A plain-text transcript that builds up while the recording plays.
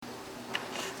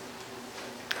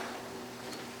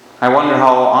I wonder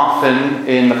how often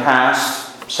in the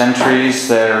past centuries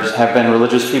there have been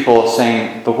religious people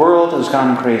saying, the world has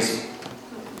gone crazy.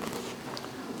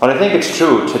 But I think it's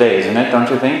true today, isn't it? Don't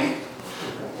you think?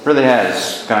 It really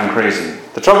has gone crazy.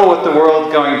 The trouble with the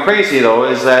world going crazy, though,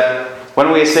 is that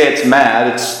when we say it's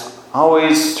mad, it's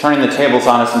always turning the tables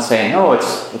on us and saying, no,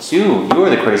 it's you. You are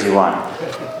the crazy one.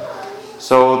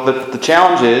 So the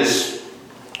challenge is,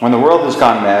 when the world has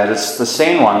gone mad, it's the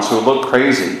sane ones who look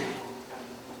crazy.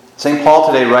 St. Paul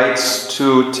today writes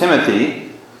to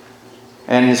Timothy,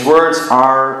 and his words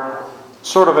are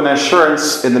sort of an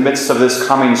assurance in the midst of this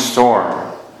coming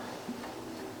storm.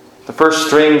 The first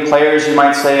string players, you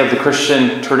might say, of the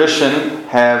Christian tradition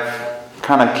have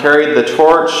kind of carried the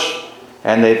torch,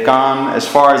 and they've gone as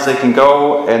far as they can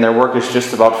go, and their work is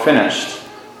just about finished.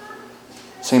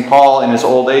 St. Paul, in his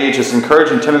old age, is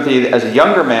encouraging Timothy as a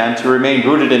younger man to remain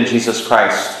rooted in Jesus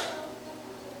Christ.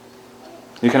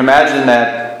 You can imagine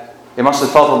that it must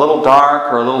have felt a little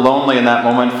dark or a little lonely in that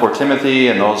moment for Timothy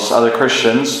and those other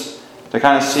Christians to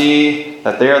kind of see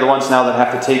that they are the ones now that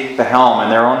have to take the helm in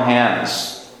their own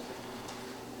hands.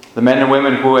 The men and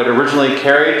women who had originally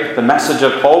carried the message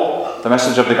of hope, the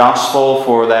message of the gospel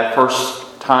for that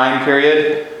first time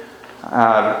period,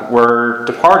 were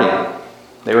departing.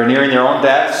 They were nearing their own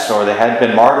deaths, or they had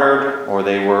been martyred, or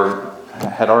they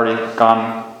had already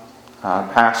gone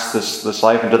past this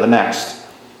life into the next.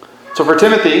 So for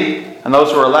Timothy and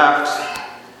those who were left,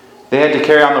 they had to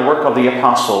carry on the work of the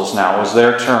apostles now. It was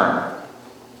their turn.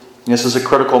 This is a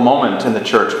critical moment in the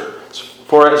church.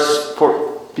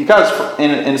 Because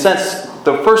in a sense,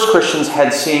 the first Christians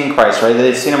had seen Christ, right? They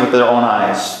had seen him with their own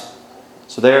eyes.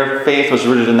 So their faith was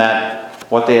rooted in that,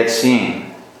 what they had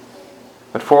seen.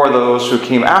 But for those who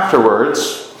came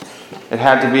afterwards, it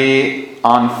had to be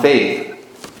on faith.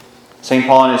 St.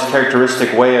 Paul, in his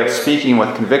characteristic way of speaking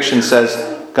with conviction, says,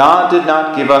 God did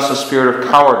not give us a spirit of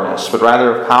cowardice, but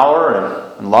rather of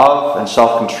power and love and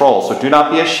self-control. So do not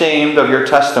be ashamed of your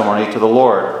testimony to the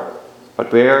Lord,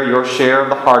 but bear your share of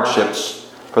the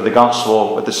hardships for the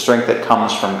gospel with the strength that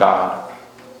comes from God.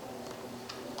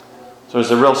 So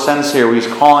there's a real sense here where he's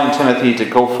calling Timothy to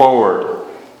go forward.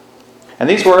 And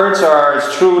these words are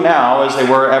as true now as they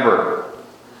were ever.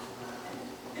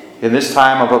 In this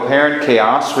time of apparent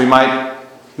chaos, we might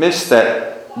miss that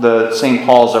the St.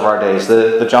 Pauls of our days,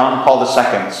 the John Paul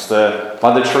IIs, the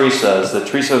Mother Teresas, the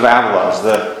Teresa of Avila's,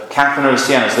 the Catherine of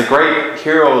Siena's, the great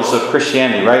heroes of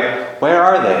Christianity, right? Where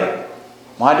are they?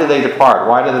 Why did they depart?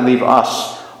 Why did they leave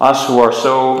us who are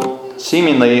so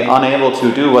seemingly unable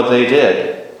to do what they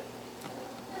did?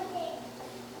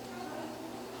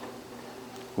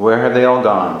 Where have they all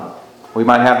gone? We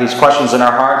might have these questions in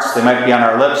our hearts. They might be on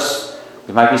our lips.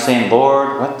 We might be saying,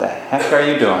 Lord, what the heck are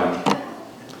you doing?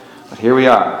 But here we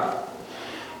are.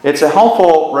 It's a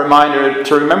helpful reminder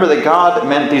to remember that God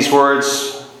meant these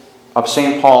words of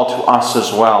St. Paul to us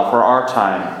as well for our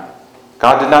time.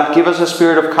 God did not give us a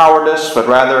spirit of cowardice, but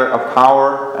rather of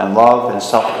power and love and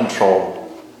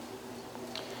self-control.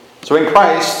 So in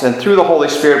Christ and through the Holy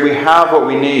Spirit, we have what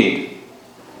we need.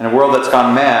 In a world that's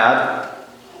gone mad,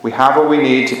 we have what we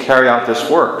need to carry out this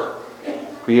work.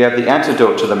 We have the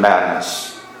antidote to the madness.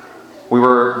 We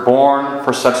were born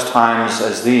for such times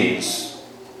as these.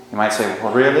 You might say,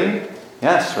 well, really?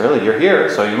 Yes, really, you're here,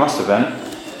 so you must have been.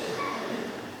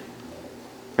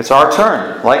 It's our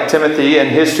turn, like Timothy and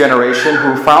his generation,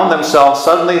 who found themselves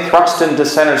suddenly thrust into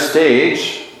center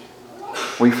stage.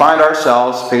 We find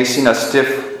ourselves facing a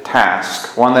stiff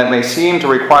task, one that may seem to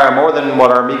require more than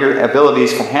what our meager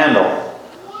abilities can handle.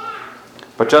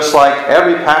 But just like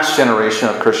every past generation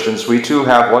of Christians, we too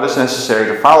have what is necessary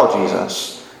to follow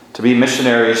Jesus, to be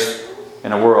missionaries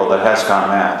in a world that has gone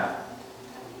mad.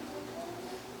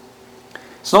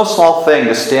 It's no small thing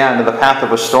to stand in the path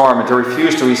of a storm and to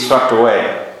refuse to be swept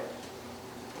away.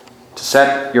 To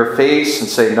set your face and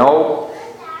say, no,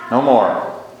 no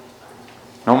more.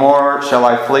 No more shall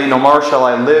I flee, no more shall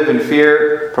I live in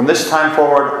fear. From this time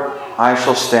forward, I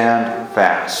shall stand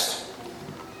fast.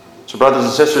 So brothers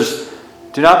and sisters,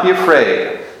 do not be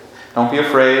afraid. Don't be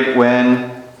afraid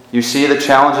when you see the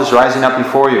challenges rising up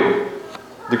before you.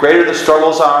 The greater the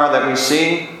struggles are that we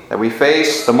see, that we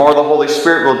face, the more the Holy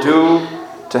Spirit will do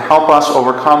to help us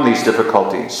overcome these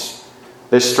difficulties.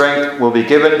 This strength will be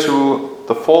given to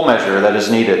the full measure that is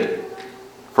needed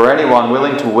for anyone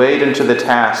willing to wade into the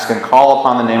task and call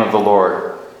upon the name of the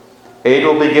Lord. Aid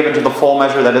will be given to the full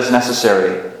measure that is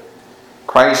necessary.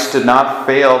 Christ did not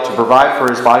fail to provide for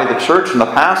his body, the church, in the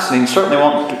past, and he certainly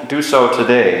won't do so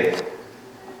today.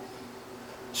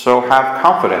 So have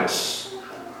confidence.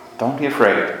 Don't be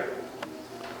afraid.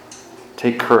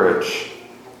 Take courage.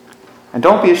 And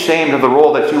don't be ashamed of the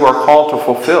role that you are called to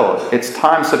fulfill. It's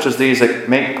times such as these that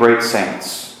make great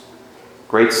saints.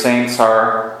 Great saints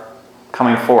are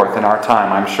coming forth in our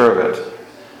time, I'm sure of it.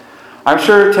 I'm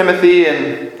sure Timothy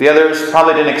and the others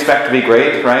probably didn't expect to be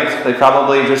great, right? They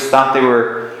probably just thought they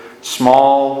were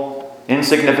small,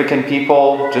 insignificant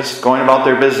people just going about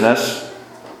their business.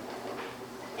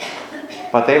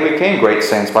 But they became great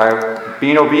saints by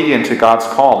being obedient to God's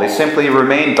call. They simply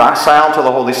remained docile to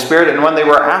the Holy Spirit, and when they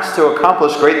were asked to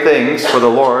accomplish great things for the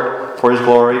Lord, for His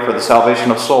glory, for the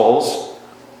salvation of souls,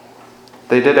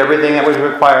 they did everything that was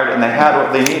required, and they had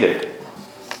what they needed.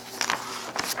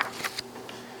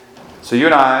 So you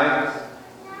and I,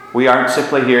 we aren't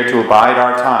simply here to abide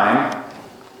our time.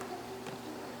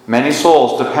 Many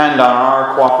souls depend on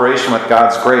our cooperation with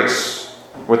God's grace,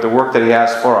 with the work that He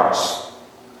has for us.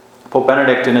 Pope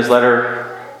Benedict, in his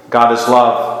letter, God is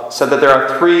Love, said that there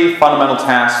are 3 fundamental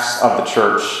tasks of the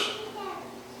Church: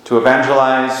 to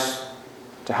evangelize,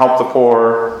 to help the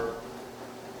poor,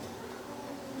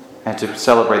 and to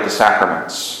celebrate the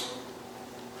sacraments.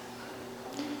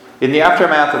 In the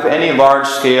aftermath of any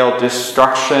large-scale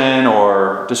destruction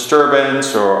or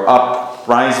disturbance or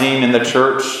uprising in the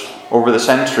Church over the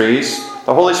centuries,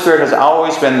 the Holy Spirit has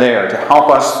always been there to help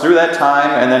us through that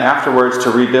time and then afterwards to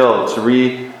rebuild, to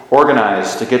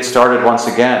reorganize, to get started once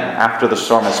again after the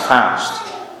storm has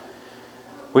passed.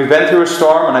 We've been through a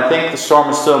storm, and I think the storm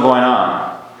is still going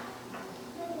on.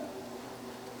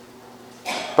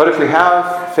 But if we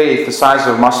have faith the size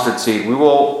of a mustard seed, we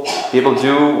will be able to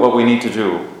do what we need to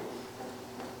do.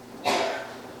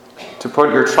 To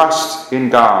put your trust in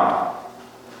God,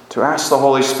 to ask the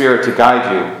Holy Spirit to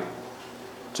guide you,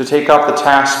 to take up the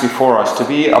task before us, to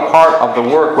be a part of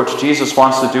the work which Jesus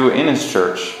wants to do in His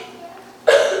church.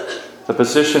 The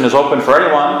position is open for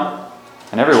anyone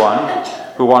and everyone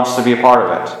who wants to be a part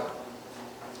of it,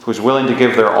 who's willing to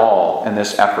give their all in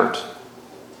this effort.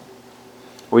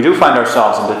 We do find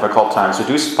ourselves in difficult times. We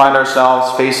do find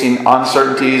ourselves facing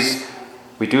uncertainties.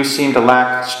 We do seem to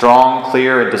lack strong,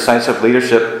 clear, and decisive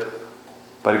leadership.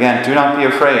 But again, do not be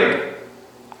afraid.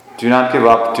 Do not give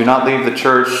up. Do not leave the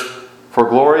church, for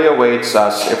glory awaits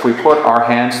us if we put our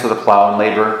hands to the plow and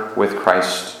labor with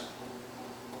Christ.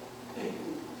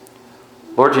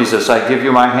 Lord Jesus, I give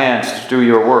you my hands to do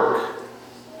your work.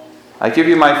 I give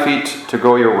you my feet to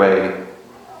go your way.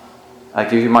 I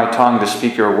give you my tongue to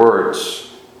speak your words.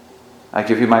 I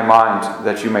give you my mind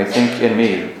that you may think in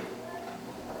me.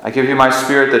 I give you my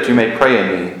spirit that you may pray in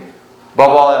me.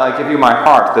 Above all, I give you my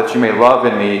heart that you may love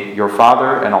in me your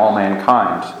Father and all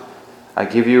mankind. I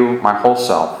give you my whole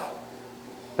self,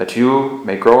 that you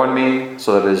may grow in me,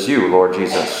 so that it is you, Lord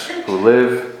Jesus, who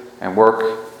live and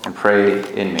work and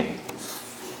pray in me.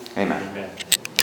 Amen.